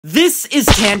This is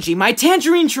Tangey, my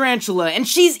tangerine tarantula, and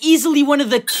she's easily one of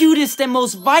the cutest and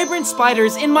most vibrant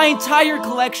spiders in my entire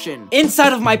collection.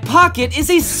 Inside of my pocket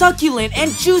is a succulent and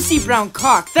juicy brown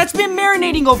cock that's been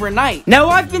marinating overnight. Now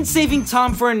I've been saving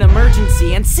Tom for an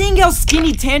emergency, and seeing how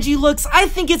skinny Tangey looks, I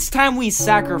think it's time we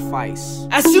sacrifice.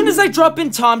 As soon as I drop in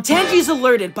Tom, Tangey's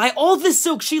alerted by all the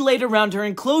silk she laid around her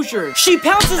enclosure. She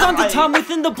pounces onto Tom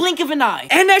within the blink of an eye,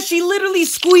 and as she literally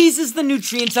squeezes the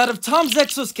nutrients out of Tom's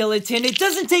exoskeleton, it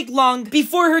doesn't take long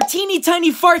before her teeny tiny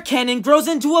fart cannon grows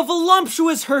into a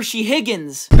voluptuous Hershey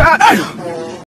Higgins.